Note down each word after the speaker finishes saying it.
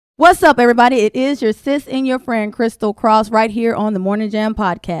What's up, everybody? It is your sis and your friend, Crystal Cross, right here on the Morning Jam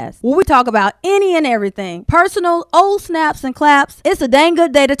podcast, where we talk about any and everything. Personal, old snaps and claps. It's a dang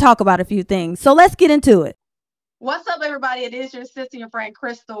good day to talk about a few things. So let's get into it. What's up, everybody? It is your sis and your friend,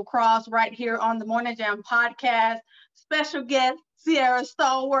 Crystal Cross, right here on the Morning Jam podcast. Special guest, Cierra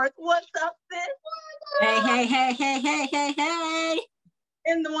Stallworth. What's up, sis? Hey.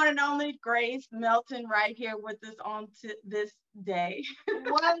 And the one and only Grace Melton right here with us on this day.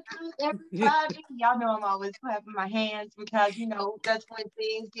 What's up, everybody? Y'all know I'm always clapping my hands because, that's when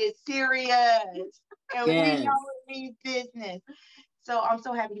things get serious. And we know it means business. So I'm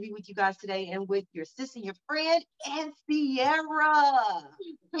so happy to be with you guys today and with your sister, your friend, and Cierra.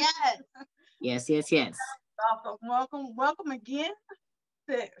 Yes. Welcome again,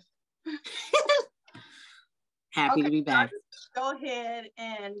 sis. Happy to be back. Go ahead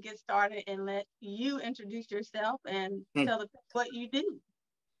and get started and let you introduce yourself and tell them what you do.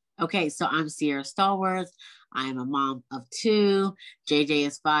 Okay, so I'm Cierra Stallworth. I'm a mom of 2. JJ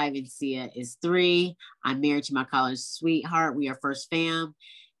is 5 and Sia is 3. I'm married to my college sweetheart. We are first fam.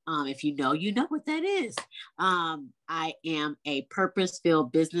 If you know what that is. I am a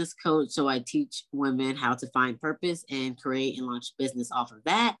purpose-filled business coach, so I teach women how to find purpose and create and launch business off of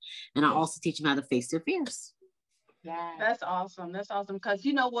that. And I also teach them how to face their fears. Yeah, that's awesome. Because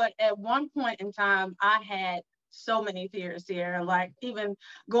you know what? At one point in time, I had so many fears here, like even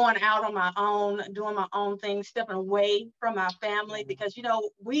going out on my own, doing my own thing, stepping away from my family. Because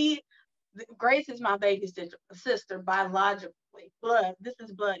Grace is my baby sister biologically, blood. This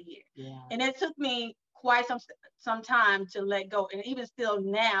is blood here, and it took me quite some time to let go. And even still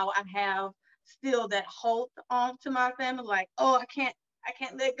now, I have still that hold on to my family. Like, I can't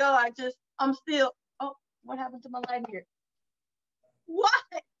let go. I'm still. What happened to my light here? What?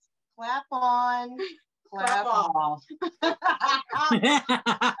 Clap on, clap off. That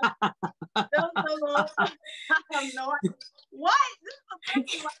was so long. I have no idea. What?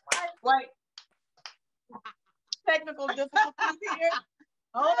 This is a like technical difficulties here.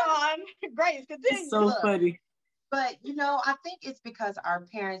 Hold on. Grace, continue. It's so funny. But, I think it's because our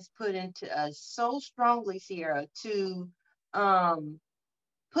parents put into us so strongly, Cierra, to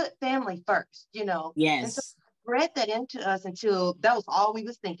put family first, Yes. And so bred that into us until that was all we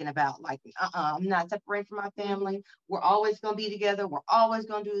was thinking about. Like, I'm not separating from my family. We're always going to be together. We're always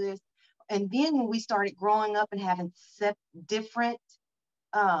going to do this. And then when we started growing up and having different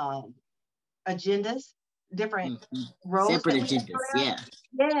agendas, different roles. Separate agendas, yeah.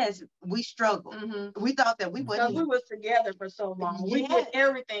 Yes, we struggled. Mm-hmm. We thought that we wouldn't. Because we was together for so long. We did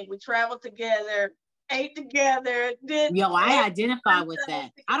everything. We traveled together. Ate together. I identify with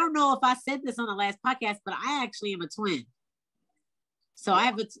that. I don't know if I said this on the last podcast, but I actually am a twin. So I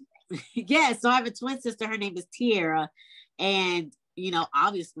have a twin sister. Her name is Cierra, and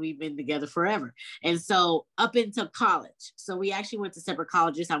obviously we've been together forever. And so up until college, so we actually went to separate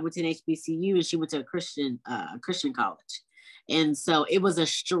colleges. I went to an HBCU, and she went to a Christian college, and so it was a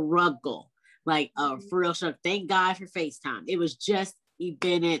struggle, like for real struggle. Thank God for FaceTime. It was just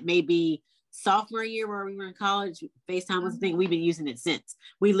been at maybe sophomore year where we were in college. FaceTime was the thing. We've been using it since.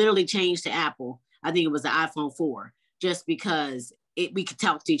 We literally changed to Apple. I think it was the iPhone 4, just because we could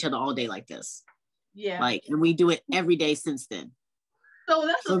talk to each other all day like this. Yeah. And we do it every day since then. So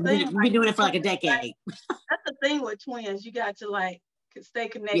that's the thing. We've been doing it for like a decade. That's the thing with twins. You got to stay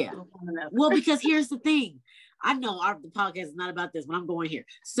connected with one another. Well, because here's the thing. I know the podcast is not about this, but I'm going here.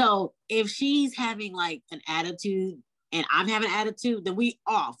 So if she's having like an attitude and I'm having an attitude, then we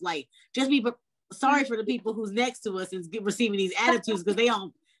off. Like, just be sorry for the people who's next to us and receiving these attitudes, because they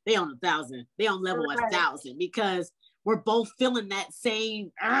on 1,000. They on level 1,000, because we're both feeling that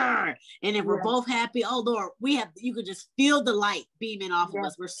same. And if we're both happy, oh Lord, you could just feel the light beaming off of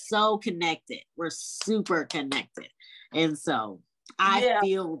us. We're so connected. We're super connected. And so I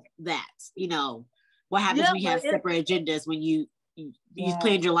feel that, what happens when you have separate agendas, when you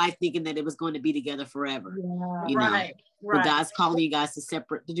planned your life thinking that it was going to be together forever. Right. But God's calling you guys to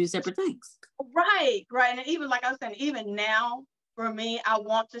do separate things. Right. And even like I was saying, even now for me, I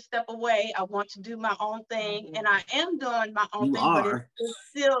want to step away. I want to do my own thing, and I am doing my own thing. But it's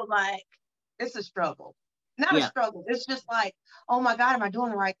still like it's a struggle. Not a struggle. It's just like, oh my God, am I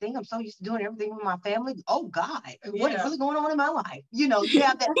doing the right thing? I'm so used to doing everything with my family. Oh God, what is really going on in my life? You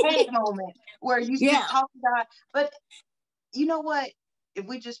have that panic moment where you start talking about. But you know what? If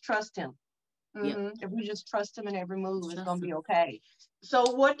we just trust Him, if we just trust Him in every move, it's going to be okay.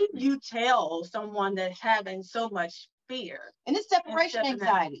 So what did you tell someone that's having so much fear? And it's separation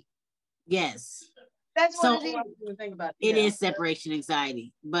anxiety. Yes. That's what it is. It is separation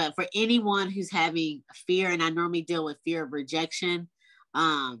anxiety. But for anyone who's having fear, and I normally deal with fear of rejection,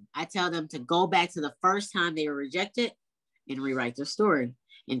 I tell them to go back to the first time they were rejected and rewrite their story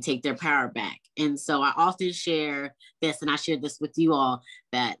and take their power back. And so I often share this, and I shared this with you all,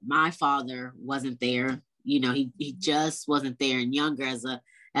 that my father wasn't there. You know, he just wasn't there. And younger, as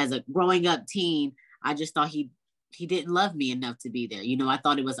a growing up teen, I just thought he didn't love me enough to be there. You know, I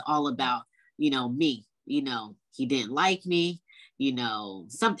thought it was all about, you know, me. You know, he didn't like me. You know,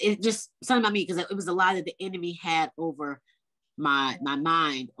 something about me, because it was a lie that the enemy had over my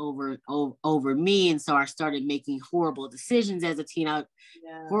mind over me. And so I started making horrible decisions as a teen.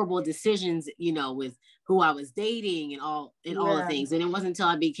 Horrible decisions, you know, with who I was dating and all the things. And it wasn't until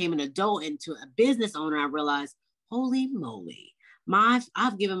I became an adult and to a business owner, I realized, holy moly,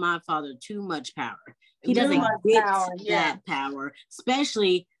 I've given my father too much power. He doesn't get that power,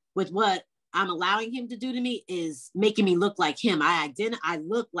 especially with what I'm allowing him to do to me, is making me look like him. I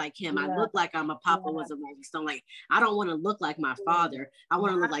look like him. I look like I'm a Papa was a Rolling Stone. Like, I don't want to look like my father. I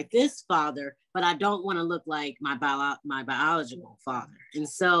want to look like this father, but I don't want to look like my biological father. And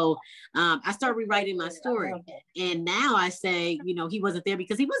so I started rewriting my story. And now I say, you know, he wasn't there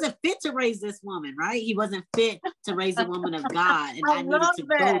because he wasn't fit to raise this woman, right? He wasn't fit to raise a woman of God. And I needed to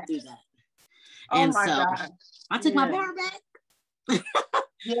go through that. And so I took my power back.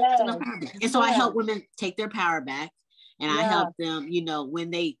 And so I help women take their power back, and I help them, you know, when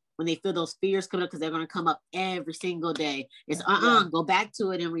they feel those fears coming up, because they're going to come up every single day. It's go back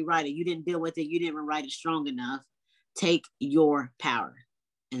to it and rewrite it. You didn't deal with it. You didn't rewrite it strong enough. Take your power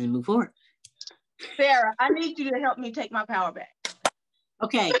and then move forward. Sarah, I need you to help me take my power back.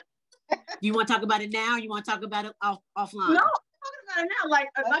 Okay. You want to talk about it now? Or you want to talk about it offline? No, I'm talking about it now. Like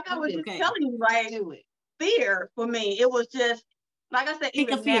I was just telling you, like, fear for me, it was just, like I said,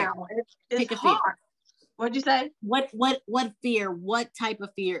 even now, it's hard. What'd you say? What fear, what type of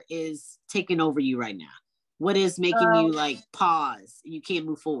fear is taking over you right now? What is making you like pause? You can't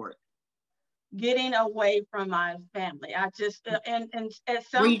move forward. Getting away from my family. I just, and at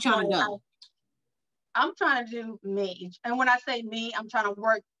some point, where are you trying to go? I'm trying to do me. And when I say me, I'm trying to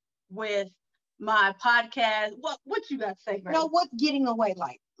work with my podcast. What you got to say, Grace? No, what's getting away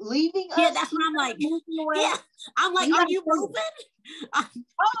like? Leaving us? Yeah, that's what I'm like. Yeah, I'm like, are you moving?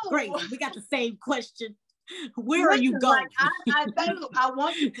 Great, we got the same question. Where are you going? Like, I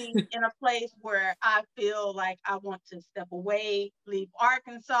want to be in a place where I feel like I want to step away, leave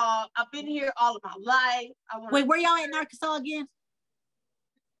Arkansas. I've been here all of my life. Wait, where y'all at in Arkansas again?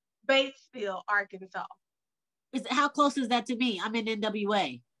 Batesville, Arkansas. How close is that to me? I'm in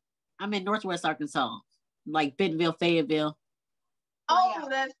NWA. I'm in Northwest Arkansas, like Bentonville, Fayetteville. Oh,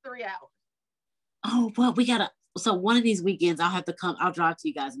 that's 3 hours. Oh, well, we gotta. So one of these weekends, I'll have to come. I'll drive to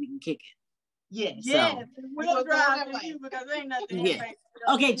you guys and we can kick it. Yes, we'll drive to you because ain't nothing. Yeah.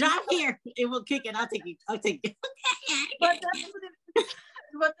 Okay, drive here and we'll kick it. I'll take you. But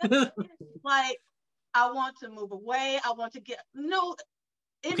that's like, I want to move away. I want to get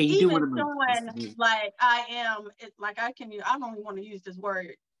It's even showing like I am. It's like I don't even want to use this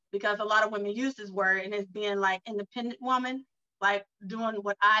word because a lot of women use this word, and it's being like independent woman, like doing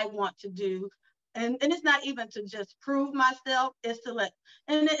what I want to do. And it's not even to just prove myself, it's to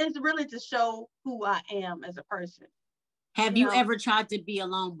it's really to show who I am as a person. Have you ever tried to be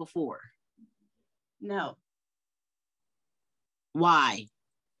alone before? No. Why?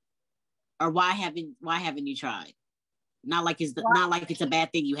 Or why haven't you tried? Not like it's a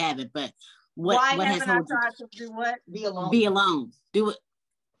bad thing you haven't, but what has I tried to do what? Be alone. Be alone. Do it.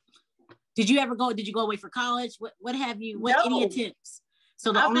 Did you go away for college? What have you? Any attempts?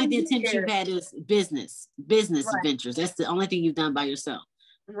 So the only attempts you've had is business ventures. That's the only thing you've done by yourself.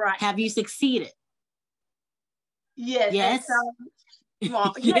 Right. Have you succeeded? Yes. Yes.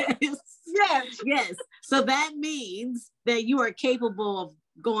 Yes. So that means that you are capable of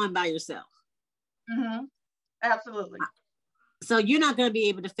going by yourself. Mm-hmm. Absolutely. So you're not going to be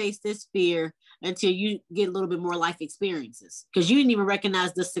able to face this fear until you get a little bit more life experiences, because you didn't even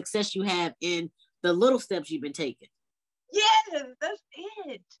recognize the success you have in the little steps you've been taking. Yes, that's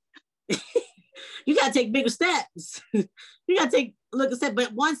it. You got to take bigger steps. You got to look a step,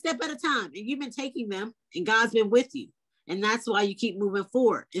 but one step at a time. And you've been taking them, and God's been with you. And that's why you keep moving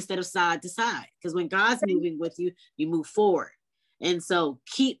forward instead of side to side. Because when God's moving with you, you move forward. And so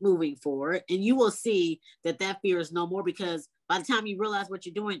keep moving forward, and you will see that fear is no more, because by the time you realize what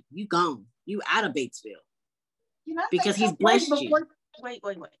you're doing, you gone. You out of Batesville. Because he's blessed you. Wait.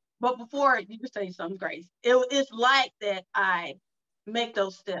 But before you say something, Grace, it's like that I make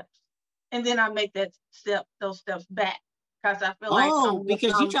those steps, and then I make those steps back, because I feel like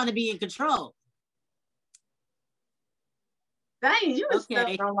because you're trying to be in control. Dang, you were Okay.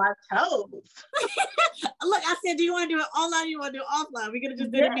 stepping on my toes. Look, I said, do you want to do it online or you want to do it offline? We're going to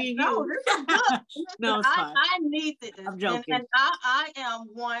just do it me and you. This is good. No, it's fine. I need this. I'm joking. And I am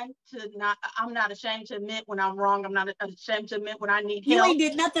one to not, I'm not ashamed to admit when I'm wrong. I'm not ashamed to admit when I need help. You ain't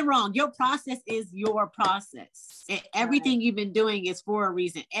did nothing wrong. Your process is your process. And everything you've been doing is for a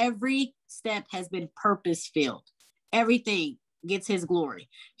reason. Every step has been purpose-filled. Everything gets his glory.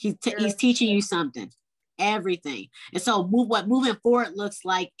 He's teaching you something. Everything. And so what moving forward looks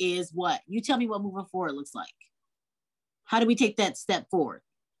like is what? You tell me what moving forward looks like. How do we take that step forward?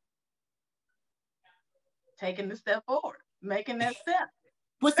 Taking the step forward, making that step.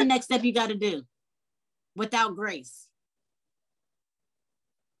 What's the next step you got to do without grace?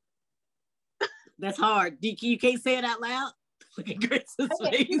 That's hard. You can't say it out loud. Look at Grace's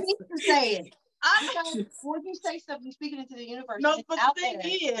face. You need to say it. I know when you say stuff, you're speaking into the universe. No, but the thing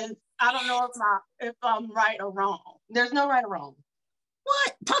is, I don't know if I'm right or wrong. There's no right or wrong.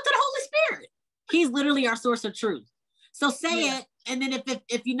 What? Talk to the Holy Spirit. He's literally our source of truth. So say it, and then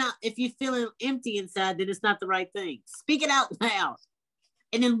if you're feeling empty inside, then it's not the right thing. Speak it out loud,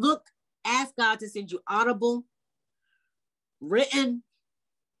 and then ask God to send you audible, written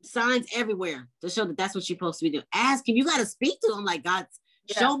signs everywhere to show that that's what you're supposed to be doing. Ask him. You got to speak to him like God.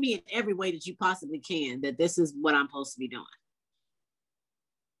 Show me in every way that you possibly can that this is what I'm supposed to be doing.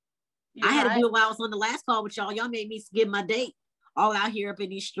 I had to do it while I was on the last call with y'all. Y'all made me give my date all out here up in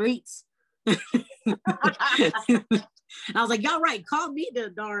these streets. I was like, y'all right. Call me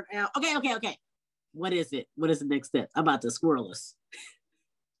the darn out. Okay. What is it? What is the next step? I'm about to squirrel us.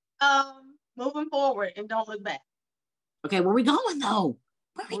 Moving forward and don't look back. Okay, where we going though?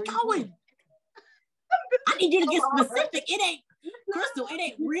 Where we going? I need you to get specific. It ain't Crystal, it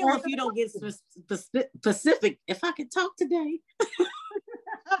ain't real if you don't get specific. If I could talk today.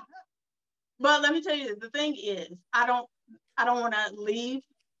 But let me tell you, the thing is, I don't want to leave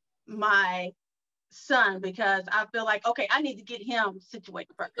my son because I feel like, okay, I need to get him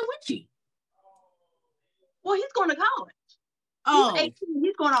situated first. Well, he's going to college. Oh, he's 18,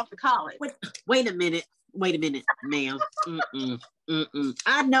 he's going off to college. Wait a minute, ma'am.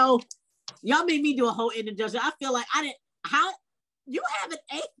 I know y'all made me do a whole introduction. I feel like how you have an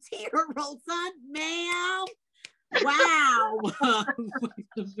 18-year-old son, ma'am? Wow.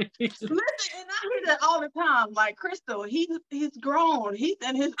 Listen, and I hear that all the time. Like, Crystal, he's grown. He's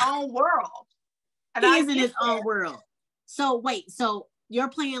in his own world. And he is in his own world. So wait, so your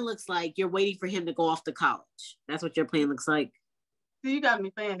plan looks like you're waiting for him to go off to college. That's what your plan looks like? So you got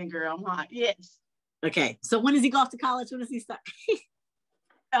me fanning, girl. I'm hot. Yes. Okay. So when does he go off to college? When does he start?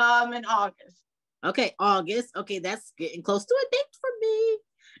 In August. Okay, August. Okay, that's getting close to a date for me.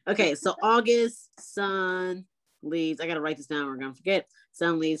 Okay, so August, son leaves. I gotta write this down. We're gonna forget.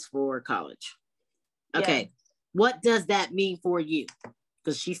 Son leaves for college. Okay, what does that mean for you?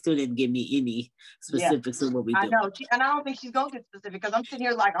 Because she still didn't give me any specifics of what we do. I know, and I don't think she's gonna get specific because I'm sitting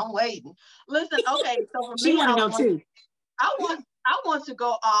here like I'm waiting. Listen, okay, so for she me, want to know too. I want to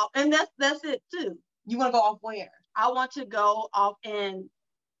go off, and that's it too. You want to go off where? I want to go off and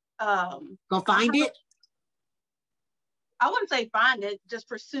go find it. I wouldn't say find it, just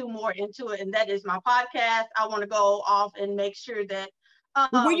pursue more into it, and that is my podcast. I want to go off and make sure that.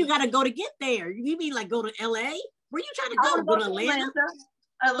 Where you gotta go to get there? You mean like go to LA? Where you trying to go? Go to Atlanta?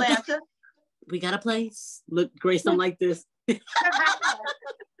 Atlanta. We got a place. Look, Grace, I'm like this. I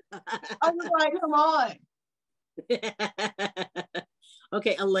was like, come on.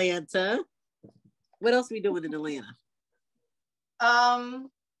 Okay, Atlanta. What else are we doing in Atlanta?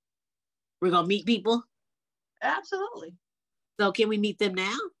 We're gonna meet people. Absolutely. So can we meet them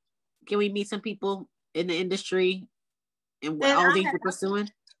now? Can we meet some people in the industry and what all these are pursuing?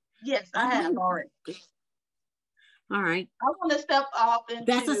 Yes, I have already. All right. I want to step off into.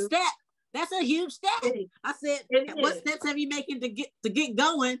 That's a step. That's a huge step. I said, what steps have you making to get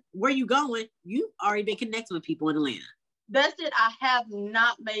going? Where you going? You've already been connecting with people in Atlanta. That's it. I have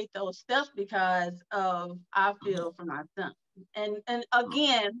not made those steps because of I feel for my son. And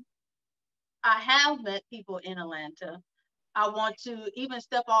again, I have met people in Atlanta. I want to even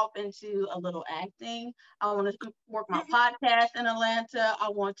step off into a little acting. I want to work my podcast in Atlanta. I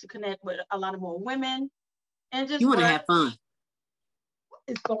want to connect with a lot of more women. And just you want to have fun. What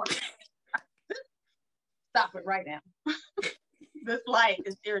is going on? Stop it right now. This light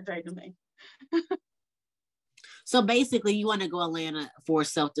is irritating me. So basically, you want to go Atlanta for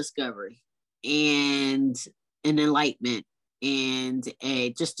self-discovery and an enlightenment and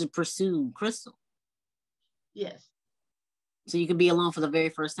just to pursue Crystal. Yes. So you can be alone for the very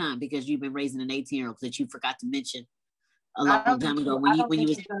first time because you've been raising an 18-year-old that you forgot to mention a long time ago when you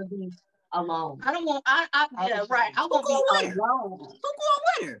was. alone. I don't want. Yeah, right. I won't be alone. Who going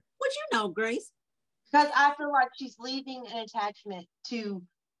with her? What you know, Grace? Because I feel like she's leaving an attachment to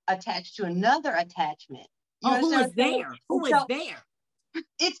attach to another attachment. Who is there? Who is there?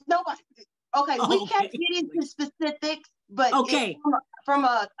 It's nobody. Okay, we can't get into specifics, but okay, from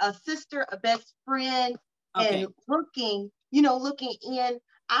a sister, a best friend, and looking in,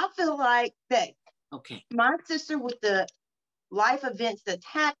 I feel like that. Okay. My sister, with the life events that's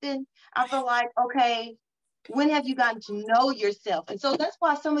happened, I feel like, okay, when have you gotten to know yourself? And so that's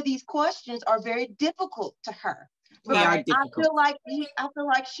why some of these questions are very difficult to her. They are difficult. I feel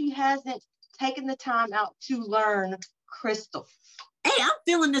like she hasn't taken the time out to learn Crystal. Hey, I'm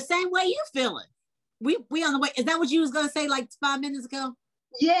feeling the same way you feeling. We on the way. Is that what you was gonna say like 5 minutes ago?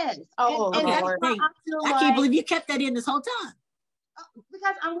 Yes. Oh, and that's why I can't believe you kept that in this whole time.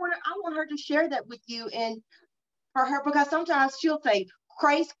 Because I want her to share that with you, and for her, because sometimes she'll say,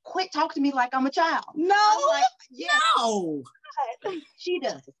 "Grace, quit talking to me like I'm a child." No, like, yes, no, she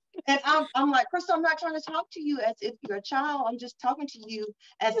does. And I'm like, Crystal, I'm not trying to talk to you as if you're a child. I'm just talking to you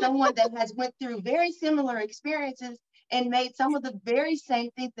as someone that has went through very similar experiences and made some of the very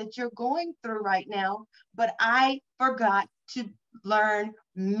same things that you're going through right now. But I forgot to learn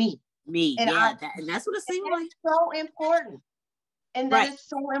me. And that's what it seems like. So important. And that is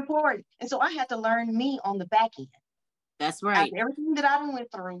so important. And so I had to learn me on the back end. That's right. After everything that I went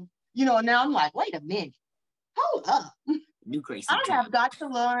through, now I'm like, wait a minute. Hold up. New Grace. I have got to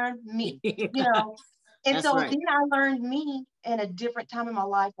learn me, And so then I learned me in a different time in my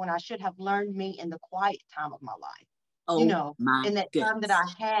life when I should have learned me in the quiet time of my life. In that time that I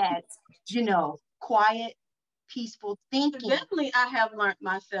had, quiet, peaceful thinking. Definitely, I have learned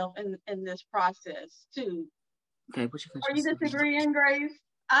myself in this process too. Okay, what's your question? Are you disagreeing, Grace?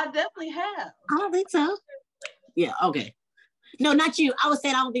 I definitely have. I don't think so. Yeah, okay. No, not you. I was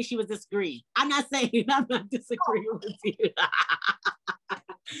saying I don't think she was disagreeing. I'm not saying I'm not disagreeing with you.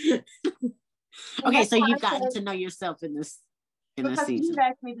 Okay, so you've gotten to know yourself in this season. Because you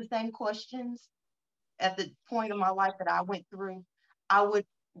asked me the same questions at the point of my life that I went through,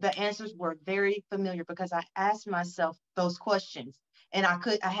 the answers were very familiar because I asked myself those questions, and I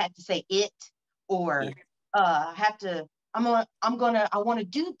had to say it, or I want to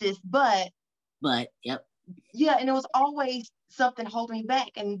do this, but yep. Yeah, and it was always something holding me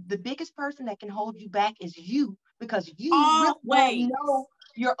back. And the biggest person that can hold you back is you, because you really know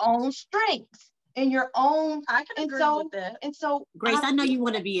your own strengths and your own. I can agree with that. And so, Grace, I know you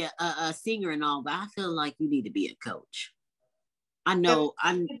want to be a singer and all, but I feel like you need to be a coach. I know.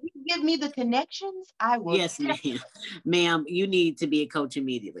 If you give me the connections, I will. Yes, ma'am. You need to be a coach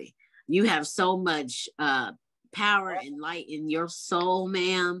immediately. You have so much power and light in your soul,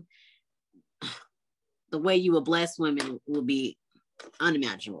 ma'am. The way you will bless women will be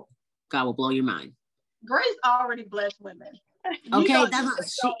unimaginable. God will blow your mind. Grace already blessed women. Okay,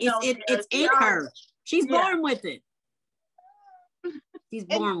 it's in her. She's born with it. She's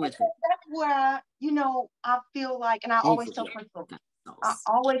born with it. That's where, I feel like, and I always tell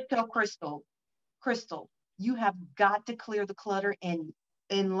Crystal, you have got to clear the clutter and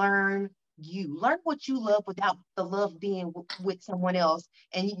learn you. Learn what you love without the love being with someone else,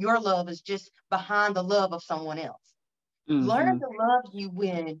 and your love is just behind the love of someone else. Mm-hmm. Learn to love you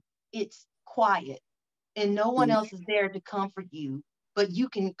when it's quiet and no one else is there to comfort you, but you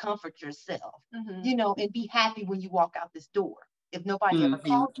can comfort yourself, and be happy when you walk out this door. If nobody ever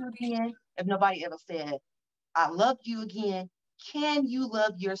called you again, if nobody ever said, I love you again, can you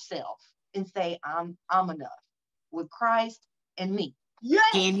love yourself and say, I'm enough with Christ and me? Yes.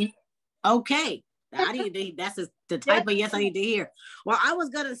 Can you? Okay. That's the type of yes I need to hear. Well, I was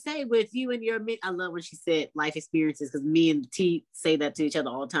going to say with you and your, I love when she said life experiences, because me and T say that to each other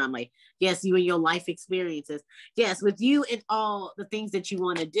all the time. Like, yes, you and your life experiences. Yes, with you and all the things that you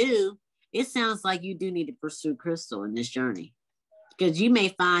want to do, it sounds like you do need to pursue Crystal in this journey. Because you may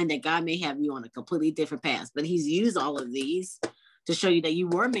find that God may have you on a completely different path, but he's used all of these to show you that you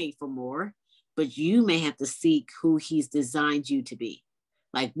were made for more, but you may have to seek who he's designed you to be.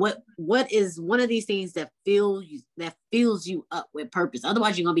 Like what is one of these things that fills you up with purpose?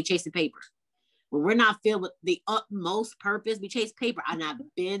 Otherwise, you're gonna be chasing paper. When we're not filled with the utmost purpose, we chase paper. And I've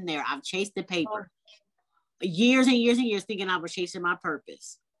been there. I've chased the paper years and years and years, thinking I was chasing my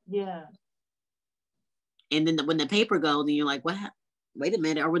purpose. Yeah. And then when the paper goes, and you're like, "What? Wait a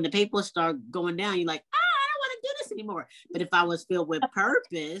minute!" Or when the paper start going down, you're like, "I don't want to do this anymore." But if I was filled with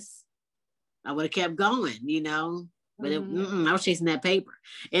purpose, I would have kept going. But I was chasing that paper.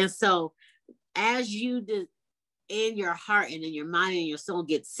 And so as you in your heart and in your mind and your soul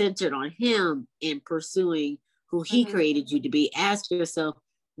get centered on him in pursuing who he created you to be, ask yourself,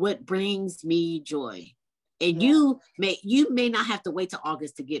 what brings me joy. And Yeah. you may not have to wait till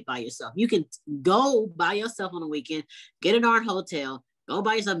August to get by yourself. You can go by yourself on a weekend, get an art hotel, go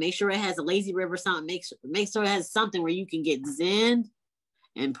by yourself, make sure it has a lazy river, something, make sure it has something where you can get zen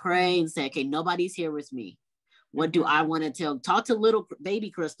and pray and say, okay, nobody's here with me. What do I want to tell? Talk to little baby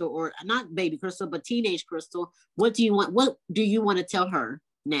Crystal, or not baby Crystal, but teenage Crystal. What do you want to tell her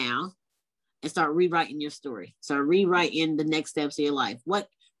now? And start rewriting your story. Start rewriting the next steps of your life. What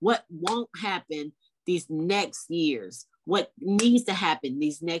won't happen these next years? What needs to happen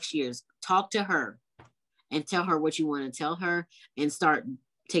these next years? Talk to her and tell her what you want to tell her, and start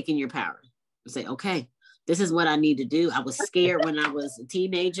taking your power. Say, okay, this is what I need to do. I was scared when I was a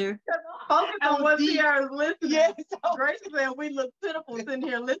teenager. Focus on what Cierra's listening. Yes. Grace said we look pitiful sitting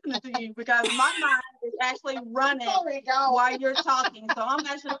here listening to you, because my mind is actually running while you're talking. So I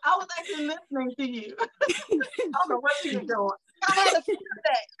was actually listening to you. I don't know what she was doing. I had to feel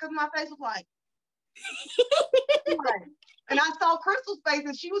that because my face was like, right. And I saw Crystal's face,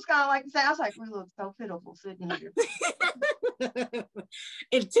 and she was kind of like, I was like, we look so pitiful sitting here.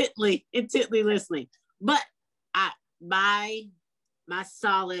 intently listening. But my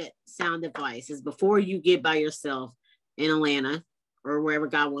solid sound advice is, before you get by yourself in Atlanta or wherever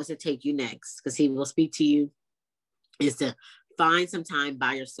God wants to take you next, because he will speak to you, is to find some time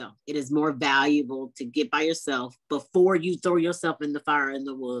by yourself. It is more valuable to get by yourself before you throw yourself in the fire in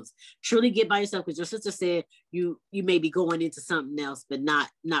the wolves. Truly get by yourself, because your sister said you may be going into something else, but not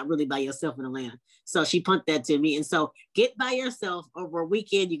really by yourself in Atlanta. So she punked that to me. And so get by yourself over a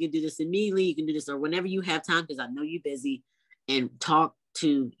weekend. You can do this immediately. You can do this or whenever you have time, because I know you're busy, and talk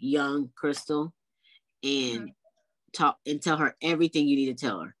to young Crystal and talk and tell her everything you need to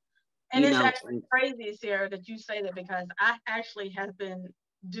tell her. And it's actually crazy, Cierra, that you say that, because I actually have been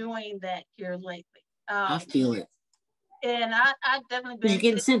doing that here lately. I feel it. And I definitely been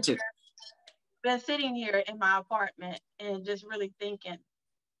getting centered. Been sitting here in my apartment and just really thinking,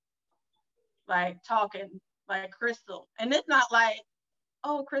 like talking like Crystal. And it's not like,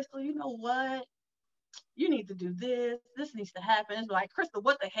 oh, Crystal, you know what? You need to do this. This needs to happen. It's like, Crystal,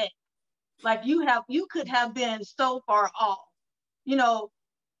 what the heck? Like you could have been so far off,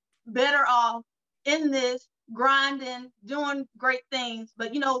 better off in this, grinding, doing great things.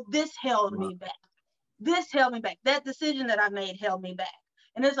 But this held me back. This held me back. That decision that I made held me back.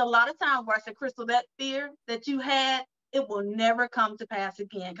 And there's a lot of times where I said, Crystal, that fear that you had, it will never come to pass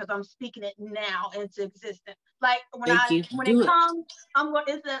again, because I'm speaking it now into existence. Like when it comes,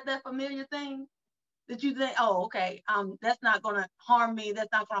 is that familiar thing that you think, oh, okay, that's not gonna harm me,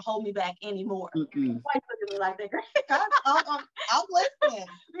 that's not gonna hold me back anymore. Why you look at me like that? I'm listening.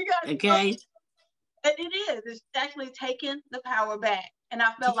 Okay. And it's actually taking the power back. And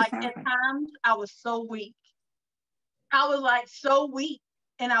I felt like at times I was so weak. I was like so weak,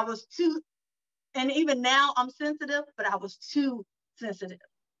 and I was too, and even now I'm sensitive, but I was too sensitive.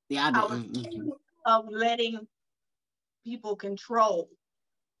 Yeah, I was too of letting people control.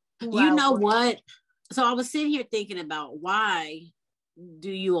 You know what? So I was sitting here thinking about, why do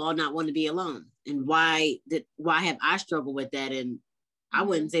you all not want to be alone? And why have I struggled with that? And I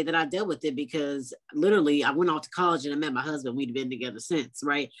wouldn't say that I dealt with it, because literally I went off to college and I met my husband. We'd been together since,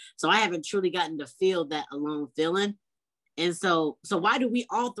 right? So I haven't truly gotten to feel that alone feeling. And so why do we,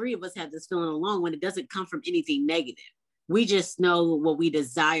 all three of us, have this feeling alone when it doesn't come from anything negative? We just know what we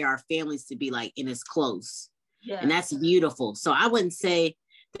desire our families to be like, and it's close. Yeah. And that's beautiful. So I wouldn't say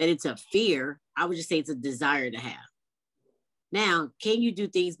that it's a fear. I would just say it's a desire to have. Now, can you do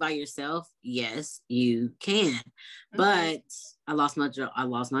things by yourself? Yes, you can. But I lost my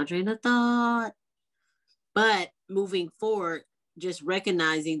train of thought. But moving forward, just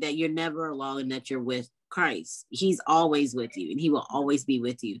recognizing that you're never alone and that you're with Christ. He's always with you, and he will always be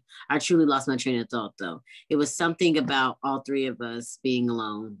with you. I truly lost my train of thought, though. It was something about all three of us being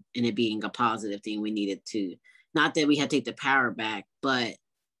alone and it being a positive thing we needed to. Not that we had to take the power back, but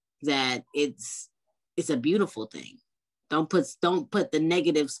that it's a beautiful thing. Don't put the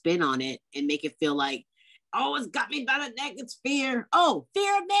negative spin on it and make it feel like, oh, it's got me by the neck. It's fear. Oh,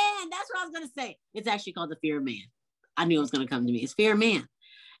 fear of man. That's what I was going to say. It's actually called the fear of man. I knew it was going to come to me. It's fear of man.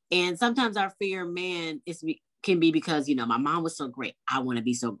 And sometimes our fear of man can be because, my mom was so great. I want to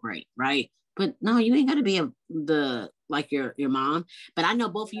be so great, right? But no, you ain't got to be like your mom. But I know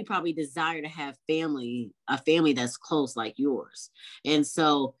both of you probably desire to have a family that's close like yours. And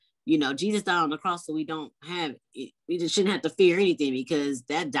so, Jesus died on the cross, so we just shouldn't have to fear anything, because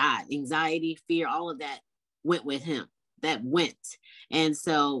that died. Anxiety, fear, all of that went with him. That went. And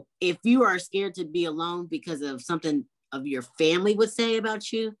so if you are scared to be alone because of something of your family would say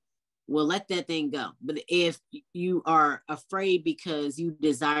about you, well, let that thing go. But if you are afraid because you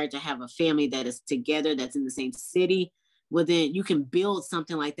desire to have a family that is together, that's in the same city, well, then you can build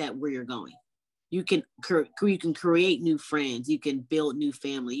something like that where you're going. You can create new friends. You can build new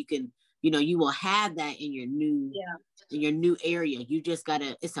family. You can, you will have that in your new area. You just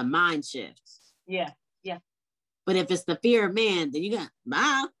it's a mind shift. Yeah. Yeah. But if it's the fear of man, then you got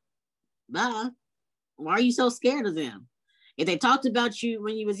bye. Why are you so scared of them? If they talked about you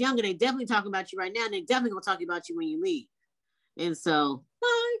when you was younger, they definitely talk about you right now. And they definitely gonna talk about you when you leave. And so,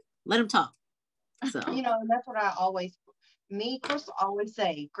 let them talk. So and that's what Crystal always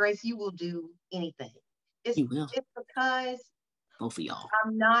say, Grace, you will do anything. You will. It's because both of y'all.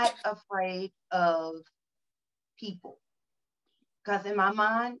 I'm not afraid of people. Because in my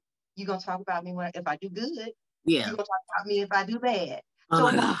mind, you're gonna talk about me if I do good. Yeah. You're gonna talk about me if I do bad.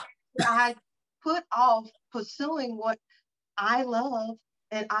 Oh my God. I put off pursuing what I love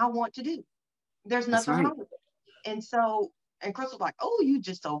and I want to do. There's nothing wrong with it. And Crystal's like, oh, you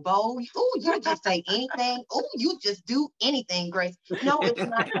just so bold. Oh, you just say anything. Oh, you just do anything, Grace. No, it's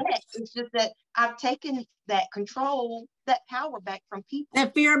not that. It's just that I've taken that control, that power back from people.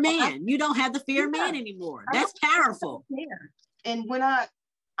 That fear of man. You don't have the fear of man anymore. That's powerful. And when I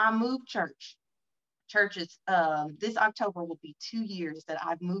moved churches, this October will be 2 years that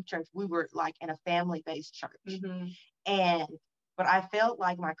I've moved church. We were like in a family-based church. Mm-hmm. But I felt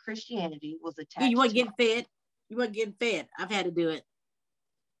like my Christianity was attached. You weren't getting fed. You weren't getting fed. I've had to do it.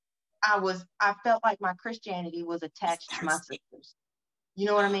 I felt like my Christianity was attached to my sisters. You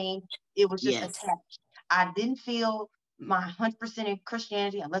know what I mean? It was just attached. I didn't feel my 100% in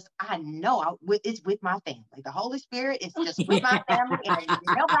Christianity unless I know it's with my family. The Holy Spirit is just with my family and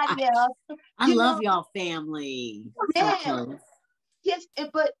nobody else. I love y'all family. Yeah. Yes,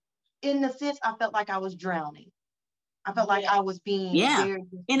 but in a sense, I felt like I was drowning. I felt like I was being very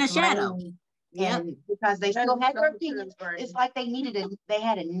in a shadow. And because they still had their opinions, it's like they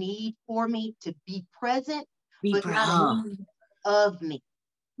had a need for me to be present, but not a need of me.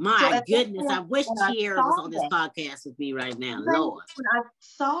 My goodness, I wish Cierra was on this podcast with me right now. Lord. When I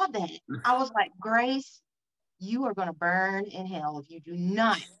saw that, I was like, Grace, you are going to burn in hell if you do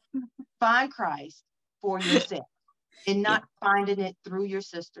not find Christ for yourself and not finding it through your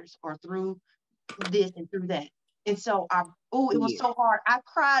sisters or through this and through that. And so it was so hard. I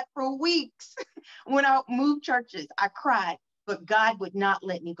cried for weeks when I moved churches. I cried, but God would not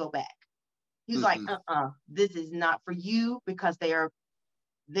let me go back. He was like, this is not for you because they are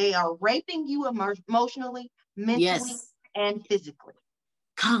raping you emotionally, mentally, and physically.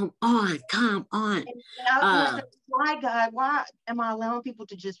 Come on. And I was like, why, God? Why am I allowing people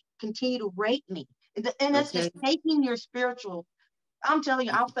to just continue to rape me? And that's just taking your spiritual. I'm telling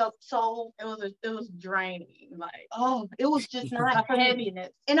you, I felt so. It was draining. Like, it was just not heaviness.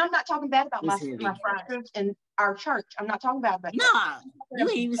 And I'm not talking bad about my sisters and our church. I'm not talking bad about that. You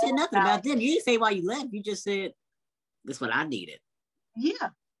ain't even said nothing about them. You didn't say why you left. You just said, "That's what I needed." Yeah,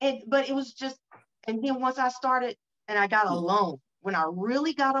 but it was just, and then once I started and I got alone, when I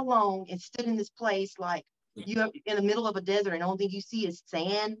really got alone and stood in this place like you're in the middle of a desert and the only thing you see is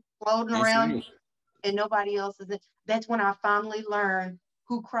sand floating around and nobody else is. That's when I finally learned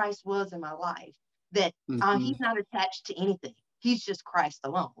who Christ was in my life. That he's not attached to anything. He's just Christ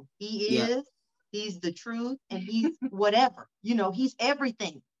alone. He is. He's the truth, and he's whatever. He's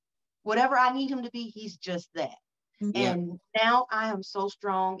everything. Whatever I need him to be, he's just that. Yeah. And now I am so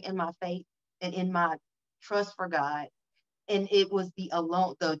strong in my faith and in my trust for God. And it was the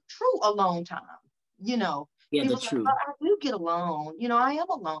true alone time. Yeah, the truth. Like, I do get alone. I am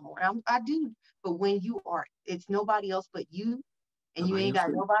alone. I do. But when it's nobody else but you, and you ain't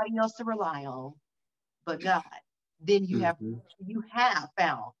got nobody else to rely on but God, then you have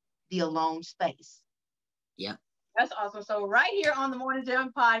found the alone space. Yeah. That's awesome. So right here on the Morning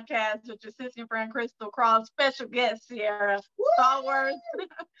Gym podcast with your sister and friend Crystal Cross, special guest Cierra Stallworth.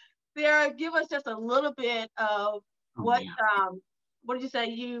 Cierra, give us just a little bit of what did you say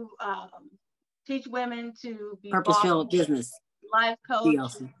you teach women to be purpose-filled business life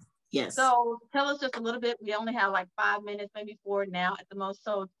coach. Yes. So tell us just a little bit. We only have like 5 minutes, maybe 4 now at the most.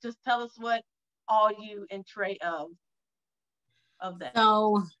 So just tell us what all you entreat of that.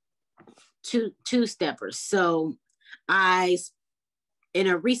 So two steppers. So in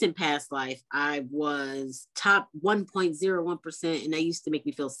a recent past life, I was top 1.01%, and that used to make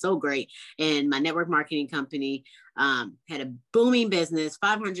me feel so great. And my network marketing company had a booming business,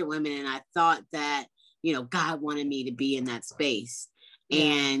 500 women, and I thought that God wanted me to be in that space. Yeah.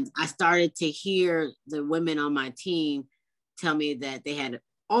 And I started to hear the women on my team tell me that they had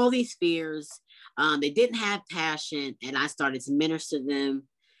all these fears. They didn't have passion, and I started to minister them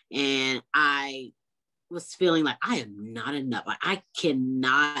And I was feeling like I am not enough. Like I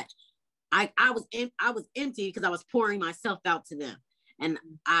cannot, I was empty because I was pouring myself out to them. And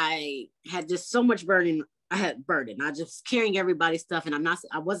I had just so much burden. I had burden. I just carrying everybody's stuff, and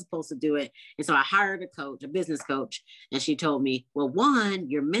I wasn't supposed to do it. And so I hired a coach, a business coach. And she told me, well, one,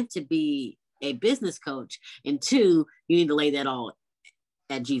 you're meant to be a business coach. And two, you need to lay that all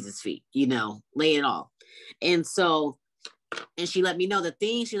at Jesus' feet, lay it all. And so, and she let me know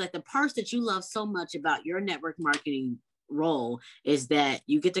the parts that you love so much about your network marketing role is that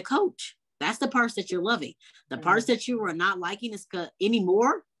you get to coach. That's the parts that you're loving. The parts that you are not liking is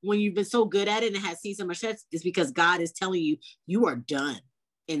anymore when you've been so good at it and have seen so much success is because God is telling you, you are done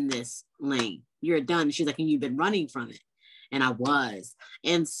in this lane. You're done. And she's like, and you've been running from it. And I was.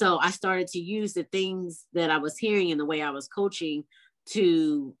 And so I started to use the things that I was hearing and the way I was coaching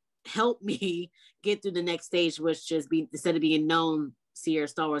to help me get through the next stage, which just instead of being known, Cierra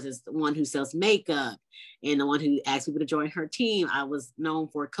Stallworth is the one who sells makeup and the one who asked people to join her team. I was known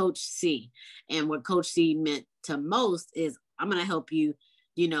for Coach C. And what Coach C meant to most is I'm going to help you,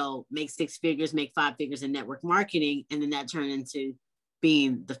 make 6 figures, make 5 figures in network marketing. And then that turned into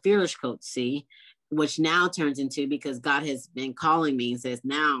being the Fearless Coach C, which now turns into, because God has been calling me and says,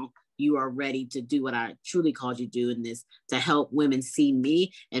 now you are ready to do what I truly called you to do in this, to help women see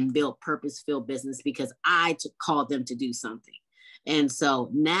me and build purpose-filled business because I called them to do something. And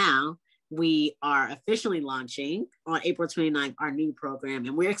so now we are officially launching on April 29th, our new program,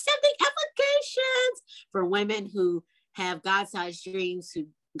 and we're accepting applications for women who have God-sized dreams, who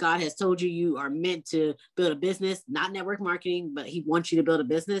God has told you are meant to build a business, not network marketing, but he wants you to build a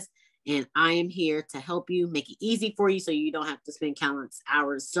business. And I am here to help you, make it easy for you so you don't have to spend countless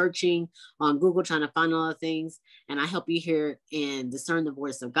hours searching on Google trying to find all the things. And I help you hear and discern the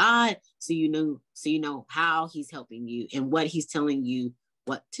voice of God so you know how he's helping you and what he's telling you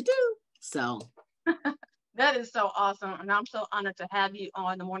what to do. So that is so awesome. And I'm so honored to have you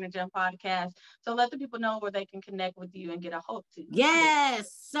on the Morning Gem podcast. So let the people know where they can connect with you and get a hold to you.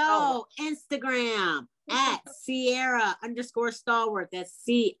 Yes. So Instagram at Cierra_Stallworth. That's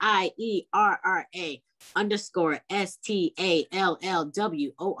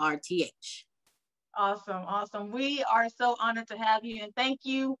CIERRA_STALLWORTH. Awesome. We are so honored to have you, and thank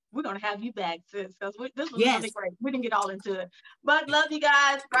you. We're going to have you back, sis, because this was really great. We didn't get all into it, but love you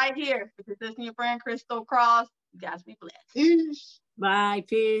guys right here. This is your friend Crystal Cross. You guys be blessed. Peace. Bye.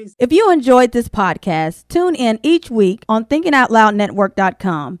 Peace. If you enjoyed this podcast, tune in each week on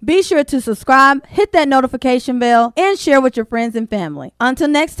thinkingoutloudnetwork.com. Be sure to subscribe, hit that notification bell, and share with your friends and family. Until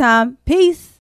next time, peace.